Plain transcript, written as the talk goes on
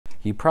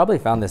You probably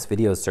found this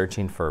video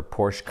searching for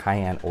Porsche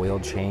Cayenne oil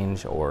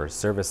change or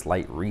service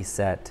light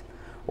reset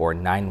or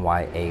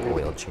 9YA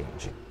oil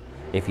change.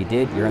 If you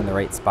did, you're in the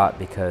right spot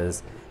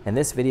because in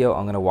this video,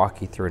 I'm going to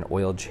walk you through an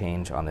oil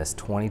change on this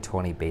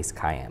 2020 base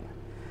Cayenne.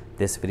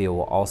 This video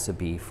will also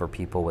be for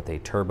people with a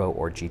turbo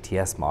or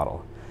GTS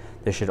model.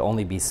 There should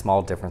only be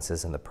small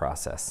differences in the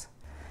process.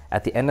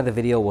 At the end of the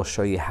video, we'll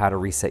show you how to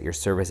reset your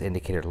service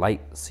indicator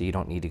light so you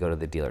don't need to go to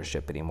the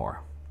dealership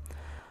anymore.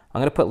 I'm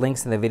going to put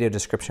links in the video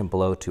description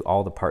below to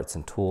all the parts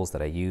and tools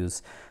that I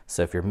use.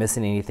 So if you're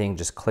missing anything,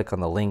 just click on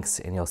the links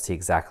and you'll see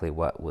exactly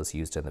what was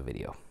used in the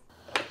video.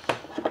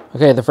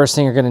 Okay, the first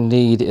thing you're going to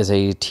need is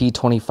a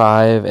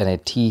T25 and a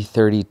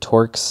T30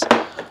 Torx.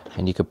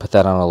 And you could put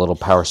that on a little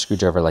power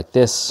screwdriver like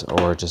this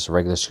or just a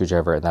regular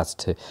screwdriver, and that's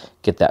to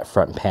get that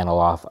front panel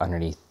off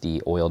underneath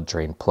the oil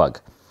drain plug.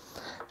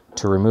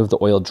 To remove the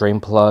oil drain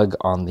plug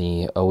on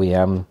the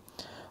OEM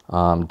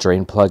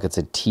drain plug, it's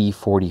a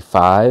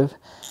T45.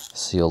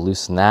 So you'll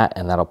loosen that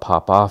and that'll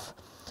pop off.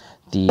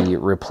 The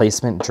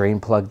replacement drain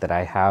plug that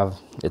I have,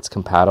 it's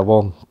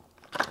compatible,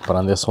 but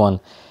on this one,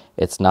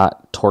 it's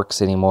not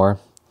Torx anymore.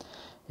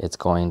 It's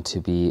going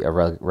to be a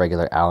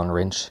regular Allen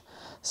wrench.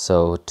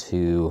 So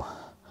to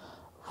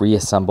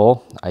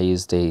reassemble, I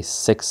used a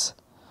 6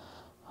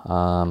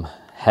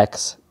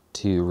 hex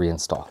to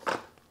reinstall.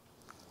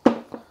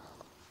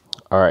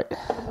 All right,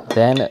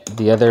 then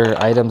the other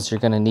items you're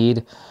gonna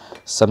need,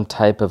 some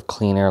type of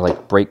cleaner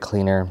like brake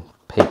cleaner,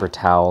 paper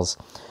towels.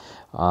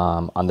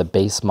 On the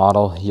base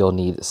model, you'll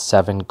need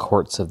 7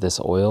 quarts of this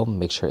oil.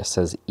 Make sure it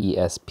says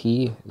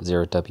ESP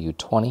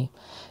 0W20.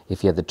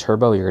 If you have the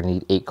turbo, you're gonna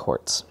need 8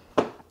 quarts.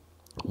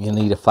 You'll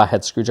need a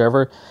flathead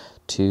screwdriver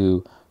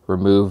to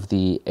remove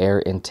the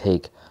air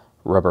intake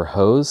rubber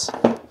hose.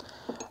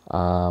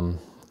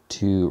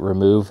 To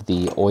remove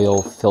the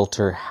oil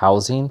filter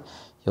housing,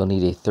 you'll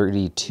need a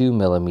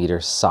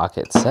 32mm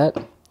socket set.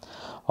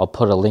 I'll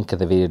put a link in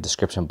the video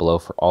description below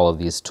for all of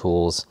these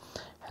tools.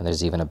 And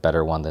there's even a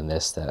better one than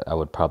this that I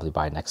would probably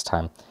buy next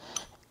time.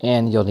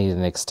 And you'll need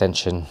an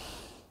extension.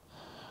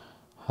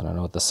 I don't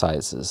know what the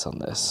size is on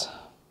this,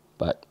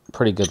 but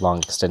pretty good long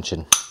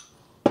extension.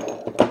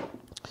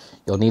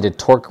 You'll need a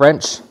torque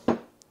wrench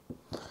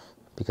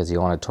because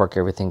you want to torque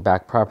everything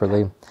back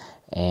properly.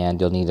 And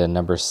you'll need a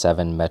number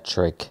 7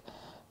 metric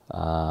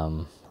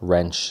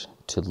wrench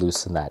to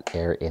loosen that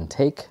air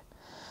intake.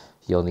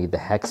 You'll need the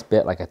hex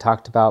bit like I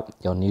talked about.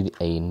 You'll need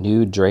a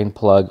new drain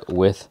plug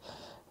with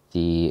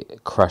the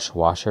crush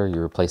washer.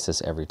 You replace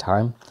this every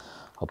time.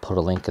 I'll put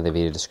a link in the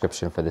video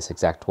description for this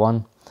exact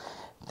one.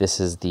 This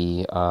is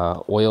the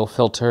oil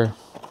filter.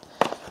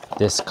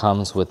 This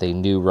comes with a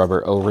new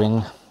rubber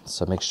O-ring,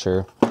 so make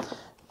sure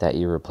that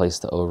you replace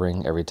the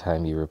O-ring every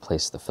time you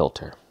replace the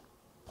filter.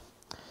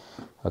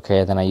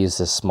 Okay, then I use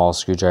this small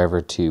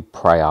screwdriver to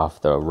pry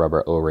off the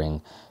rubber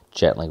O-ring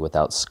gently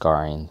without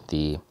scarring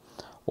the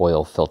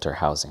oil filter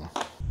housing.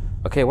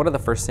 Okay, one of the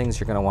first things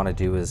you're going to want to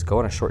do is go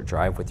on a short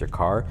drive with your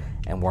car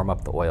and warm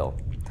up the oil.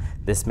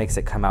 This makes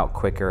it come out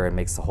quicker and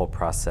makes the whole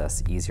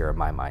process easier in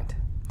my mind.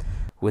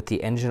 With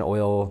the engine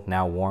oil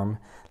now warm,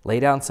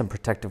 lay down some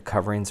protective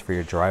coverings for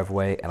your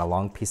driveway and a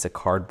long piece of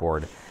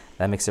cardboard.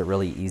 That makes it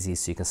really easy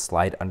so you can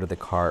slide under the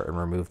car and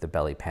remove the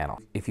belly panel.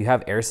 If you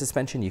have air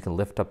suspension, you can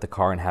lift up the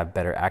car and have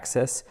better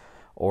access.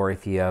 Or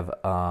if you have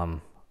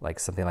like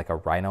something like a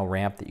Rhino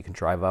ramp that you can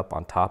drive up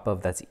on top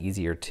of, that's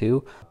easier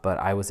too. But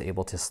I was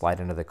able to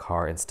slide under the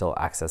car and still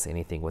access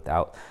anything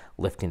without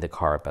lifting the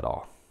car up at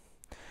all.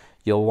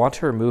 You'll want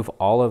to remove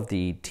all of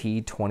the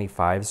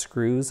T25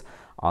 screws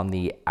on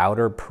the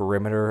outer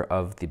perimeter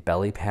of the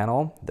belly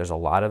panel. There's a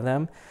lot of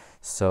them.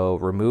 So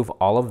remove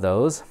all of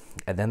those,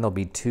 and then there'll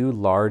be 2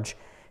 large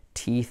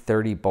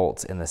T30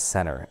 bolts in the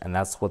center, and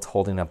that's what's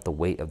holding up the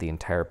weight of the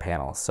entire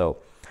panel. So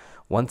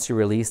once you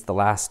release the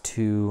last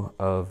 2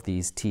 of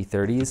these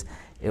T30s,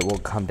 it will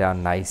come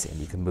down nice and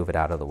you can move it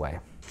out of the way.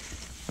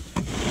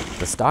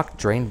 The stock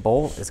drain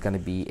bolt is going to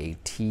be a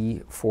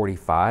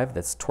T45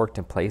 that's torqued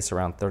in place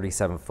around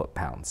 37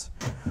 foot-pounds.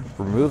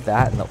 Remove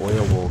that and the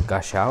oil will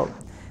gush out,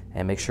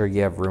 and make sure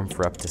you have room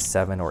for up to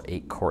 7 or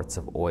 8 quarts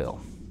of oil.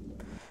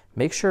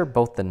 Make sure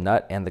both the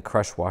nut and the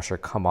crush washer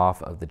come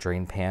off of the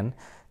drain pan.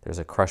 There's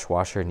a crush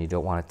washer and you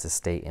don't want it to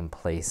stay in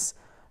place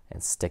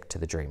and stick to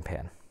the drain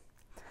pan.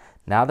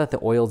 Now that the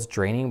oil's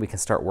draining, we can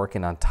start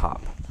working on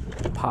top.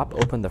 Pop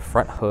open the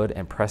front hood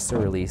and press the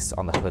release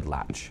on the hood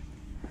latch.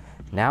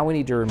 Now we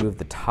need to remove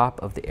the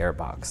top of the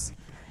airbox.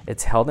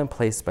 It's held in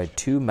place by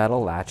 2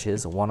 metal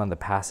latches, one on the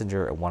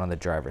passenger and one on the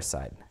driver's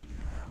side.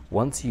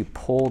 Once you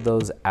pull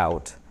those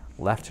out,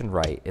 left and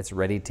right, it's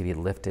ready to be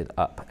lifted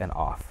up and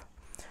off.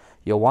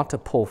 You'll want to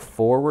pull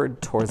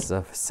forward towards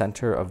the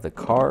center of the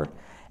car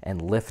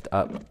and lift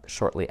up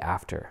shortly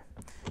after.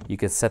 You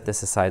could set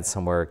this aside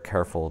somewhere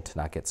careful to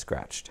not get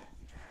scratched.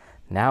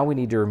 Now we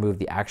need to remove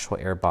the actual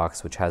air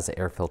box, which has the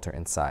air filter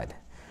inside.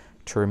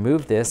 To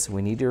remove this,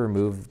 we need to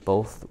remove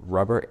both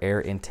rubber air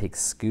intake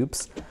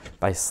scoops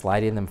by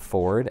sliding them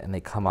forward, and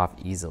they come off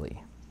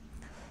easily.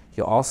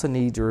 You'll also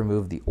need to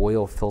remove the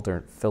oil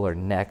filler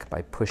neck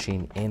by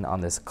pushing in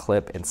on this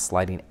clip and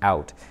sliding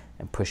out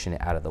and pushing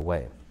it out of the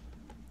way.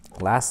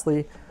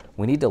 Lastly,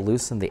 we need to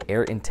loosen the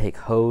air intake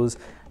hose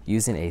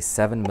using a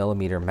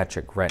 7mm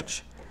metric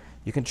wrench.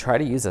 You can try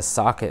to use a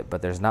socket,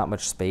 but there's not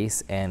much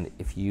space, and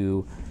if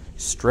you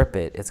strip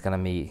it, it's going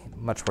to be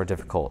much more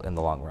difficult in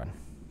the long run.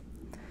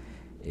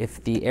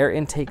 If the air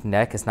intake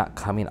neck is not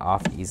coming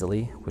off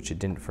easily, which it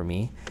didn't for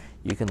me,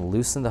 you can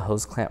loosen the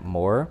hose clamp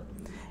more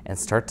and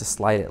start to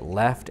slide it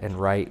left and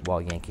right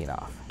while yanking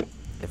off.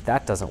 If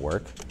that doesn't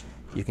work,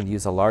 you can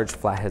use a large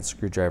flathead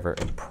screwdriver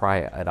and pry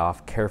it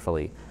off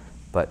carefully,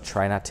 but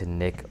try not to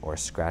nick or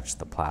scratch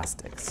the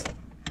plastics.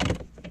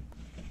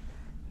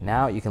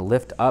 Now you can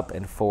lift up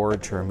and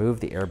forward to remove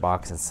the air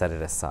box and set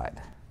it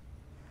aside.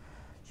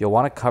 You'll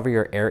want to cover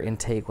your air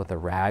intake with a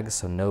rag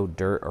so no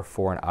dirt or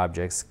foreign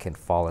objects can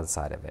fall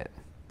inside of it.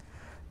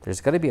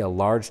 There's going to be a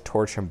large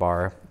torsion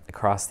bar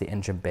across the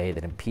engine bay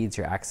that impedes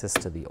your access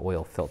to the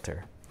oil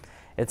filter.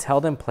 It's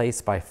held in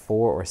place by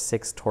 4 or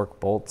 6 torque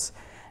bolts,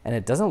 and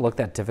it doesn't look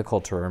that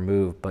difficult to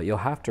remove, but you'll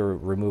have to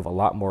remove a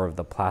lot more of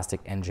the plastic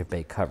engine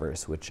bay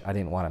covers, which I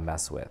didn't want to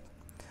mess with.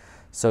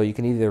 So you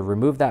can either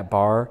remove that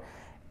bar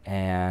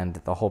and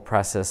the whole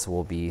process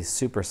will be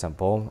super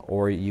simple,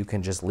 or you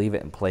can just leave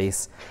it in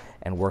place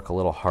and work a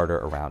little harder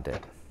around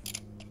it.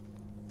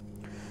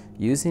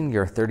 Using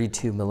your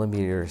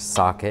 32mm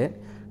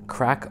socket,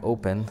 crack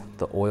open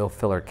the oil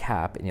filler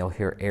cap and you'll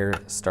hear air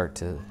start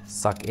to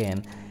suck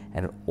in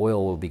and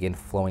oil will begin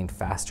flowing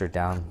faster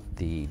down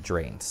the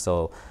drain.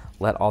 So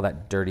let all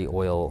that dirty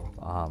oil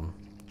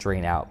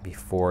drain out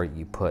before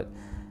you put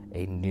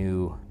a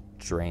new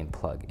drain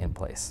plug in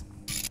place.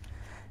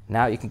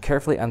 Now you can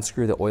carefully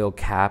unscrew the oil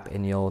cap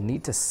and you'll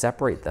need to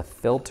separate the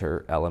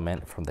filter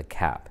element from the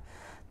cap.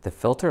 The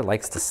filter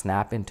likes to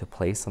snap into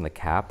place on the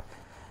cap,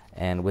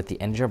 and with the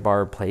engine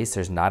bar placed,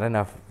 there's not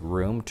enough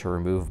room to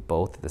remove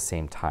both at the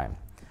same time.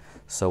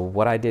 So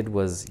what I did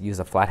was use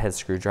a flathead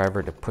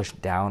screwdriver to push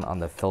down on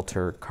the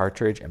filter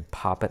cartridge and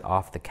pop it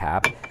off the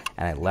cap,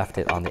 and I left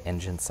it on the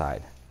engine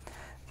side.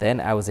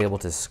 Then I was able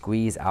to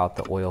squeeze out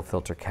the oil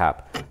filter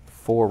cap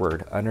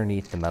forward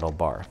underneath the metal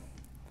bar.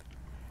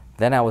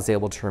 Then I was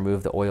able to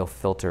remove the oil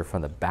filter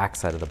from the back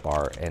side of the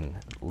bar and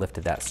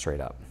lifted that straight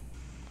up.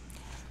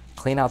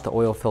 Clean out the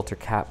oil filter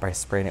cap by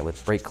spraying it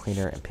with brake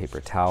cleaner and paper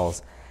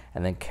towels,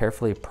 and then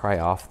carefully pry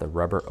off the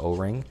rubber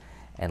O-ring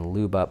and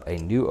lube up a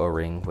new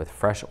O-ring with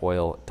fresh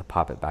oil to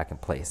pop it back in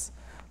place.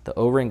 The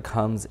O-ring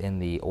comes in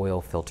the oil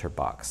filter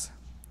box.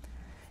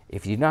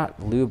 If you do not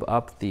lube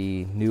up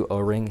the new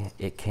O-ring,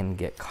 it can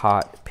get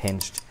caught,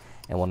 pinched,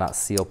 and will not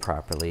seal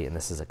properly, and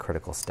this is a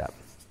critical step.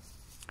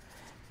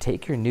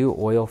 Take your new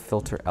oil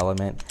filter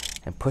element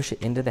and push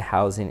it into the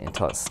housing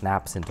until it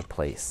snaps into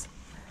place.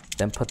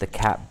 Then put the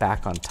cap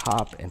back on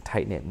top and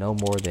tighten it no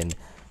more than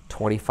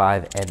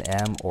 25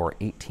 Nm or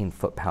 18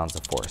 foot-pounds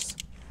of force.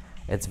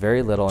 It's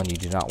very little and you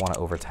do not want to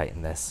over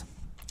tighten this.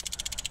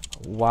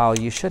 While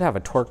you should have a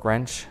torque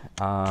wrench,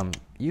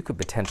 you could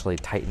potentially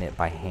tighten it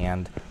by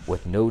hand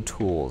with no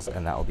tools,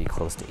 and that will be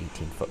close to 18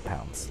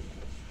 foot-pounds.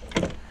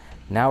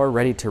 Now we're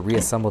ready to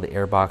reassemble the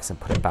airbox and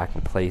put it back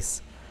in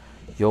place.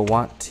 You'll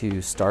want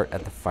to start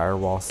at the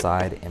firewall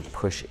side and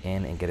push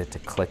in and get it to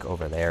click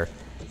over there,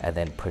 and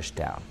then push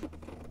down.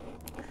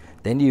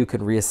 Then you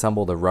can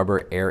reassemble the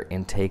rubber air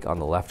intake on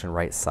the left and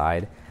right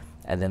side,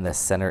 and then the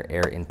center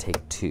air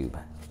intake tube.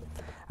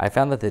 I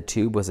found that the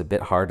tube was a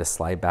bit hard to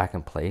slide back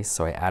in place,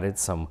 so I added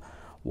some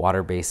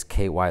water-based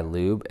KY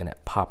lube and it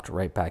popped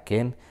right back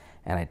in,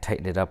 and I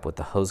tightened it up with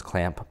the hose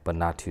clamp, but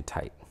not too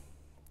tight.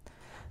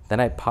 Then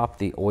I popped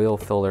the oil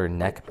filler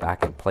neck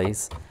back in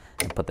place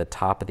and put the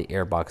top of the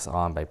airbox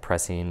on by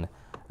pressing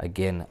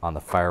again on the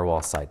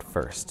firewall side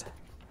first.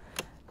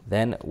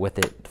 Then with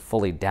it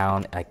fully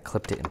down, I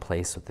clipped it in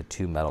place with the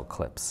 2 metal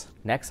clips.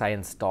 Next, I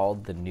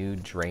installed the new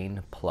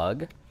drain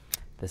plug.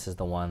 This is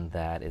the one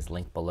that is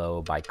linked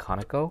below by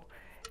Conoco,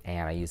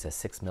 and I used a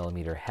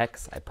 6mm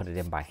hex. I put it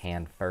in by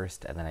hand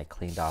first, and then I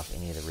cleaned off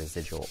any of the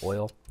residual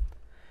oil.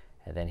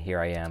 And then here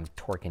I am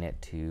torquing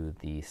it to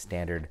the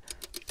standard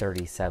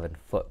 37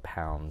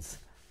 foot-pounds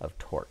of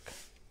torque.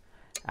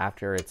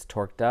 After it's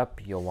torqued up,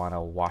 you'll want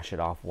to wash it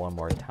off one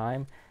more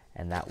time,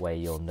 and that way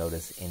you'll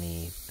notice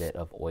any bit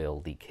of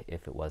oil leak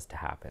if it was to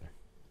happen.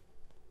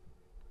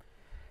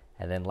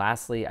 And then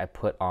lastly, I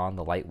put on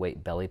the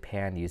lightweight belly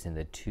pan using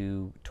the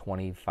 2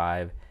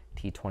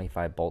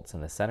 T25 bolts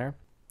in the center.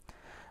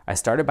 I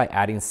started by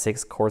adding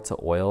 6 quarts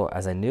of oil,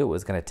 as I knew it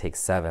was going to take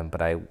 7,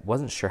 but I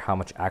wasn't sure how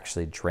much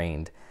actually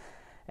drained,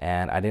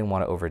 and I didn't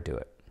want to overdo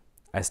it.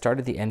 I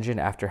started the engine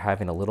after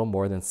having a little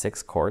more than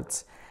 6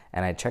 quarts,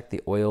 and I checked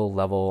the oil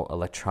level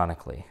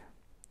electronically.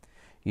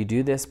 You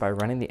do this by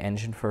running the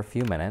engine for a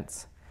few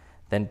minutes,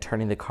 then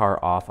turning the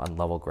car off on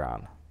level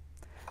ground.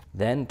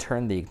 Then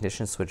turn the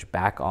ignition switch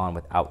back on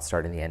without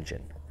starting the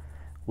engine.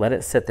 Let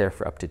it sit there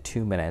for up to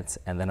 2 minutes,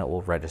 and then it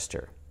will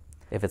register.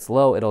 If it's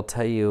low, it'll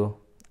tell you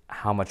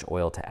how much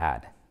oil to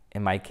add.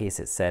 In my case,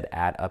 it said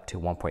add up to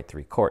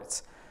 1.3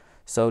 quarts.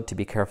 So to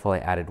be careful, I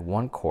added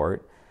 1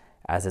 quart,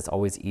 as it's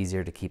always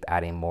easier to keep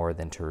adding more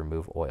than to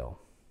remove oil.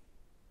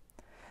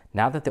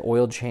 Now that the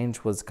oil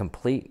change was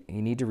complete,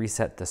 you need to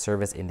reset the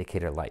service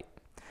indicator light.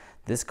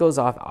 This goes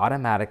off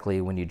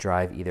automatically when you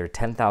drive either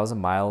 10,000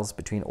 miles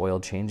between oil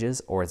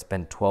changes or it's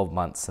been 12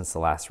 months since the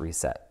last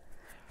reset.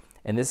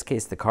 In this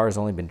case, the car has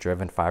only been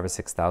driven 5,000 or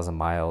 6,000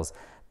 miles,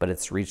 but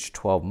it's reached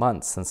 12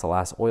 months since the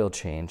last oil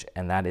change,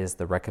 and that is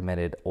the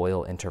recommended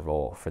oil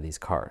interval for these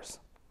cars.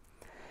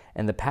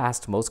 In the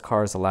past, most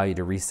cars allow you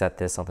to reset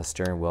this on the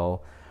steering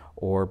wheel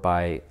or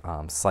by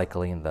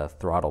cycling the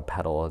throttle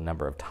pedal a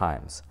number of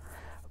times.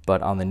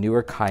 But on the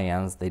newer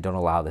Cayennes, they don't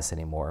allow this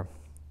anymore.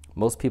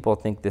 Most people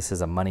think this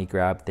is a money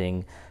grab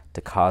thing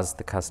to cause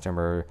the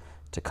customer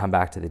to come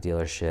back to the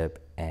dealership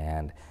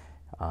and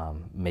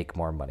make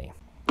more money.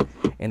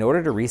 In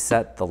order to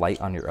reset the light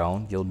on your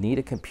own, you'll need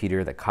a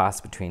computer that costs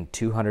between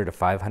 $200 to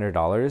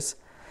 $500,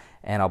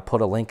 and I'll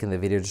put a link in the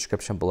video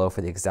description below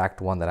for the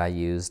exact one that I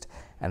used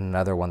and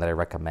another one that I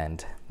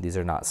recommend. These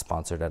are not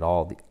sponsored at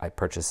all. I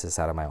purchased this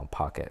out of my own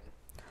pocket.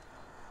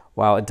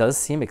 While it does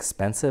seem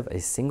expensive, a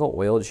single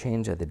oil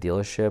change at the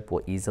dealership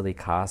will easily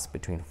cost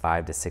between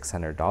 $500 to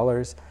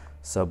 $600.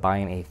 So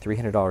buying a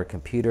 $300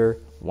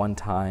 computer one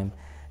time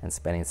and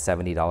spending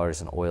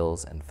 $70 in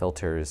oils and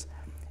filters,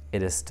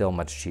 it is still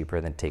much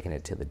cheaper than taking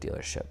it to the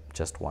dealership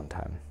just one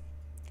time.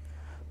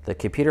 The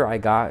computer I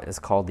got is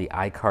called the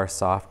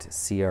iCarSoft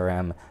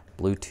CRM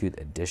Bluetooth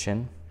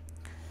Edition.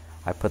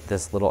 I put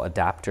this little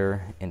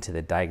adapter into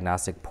the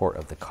diagnostic port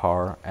of the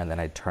car, and then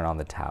I turn on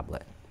the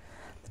tablet.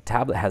 The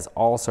tablet has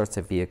all sorts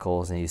of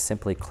vehicles, and you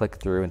simply click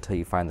through until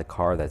you find the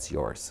car that's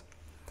yours.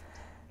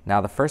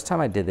 Now, the first time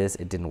I did this,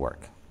 it didn't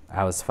work.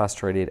 I was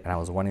frustrated, and I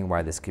was wondering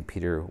why this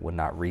computer would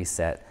not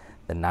reset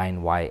the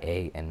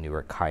 9YA and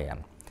newer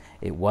Cayenne.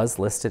 It was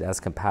listed as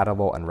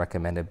compatible and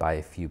recommended by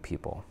a few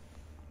people.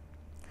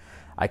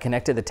 I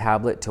connected the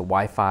tablet to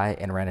Wi-Fi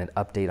and ran an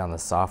update on the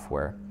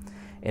software.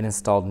 It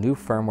installed new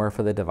firmware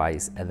for the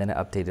device, and then it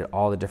updated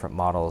all the different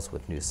models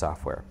with new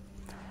software.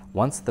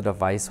 Once the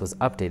device was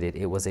updated,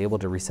 it was able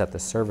to reset the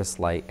service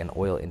light and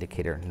oil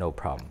indicator no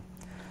problem.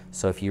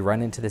 So if you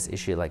run into this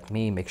issue like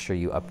me, make sure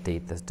you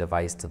update this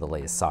device to the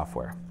latest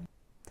software.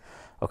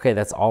 Okay,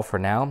 that's all for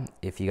now.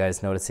 If you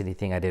guys notice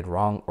anything I did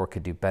wrong or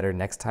could do better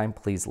next time,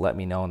 please let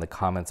me know in the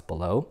comments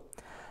below.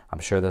 I'm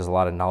sure there's a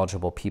lot of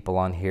knowledgeable people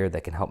on here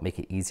that can help make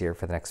it easier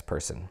for the next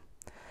person.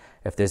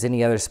 If there's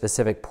any other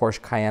specific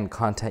Porsche Cayenne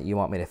content you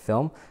want me to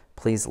film,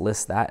 please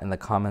list that in the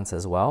comments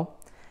as well.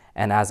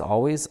 And as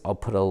always, I'll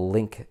put a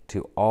link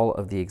to all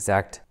of the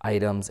exact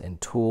items and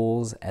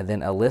tools, and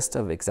then a list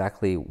of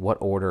exactly what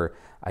order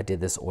I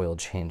did this oil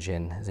change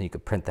in, so you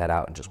could print that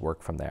out and just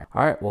work from there.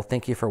 All right, well,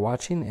 thank you for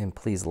watching, and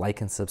please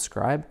like and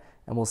subscribe,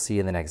 and we'll see you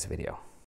in the next video.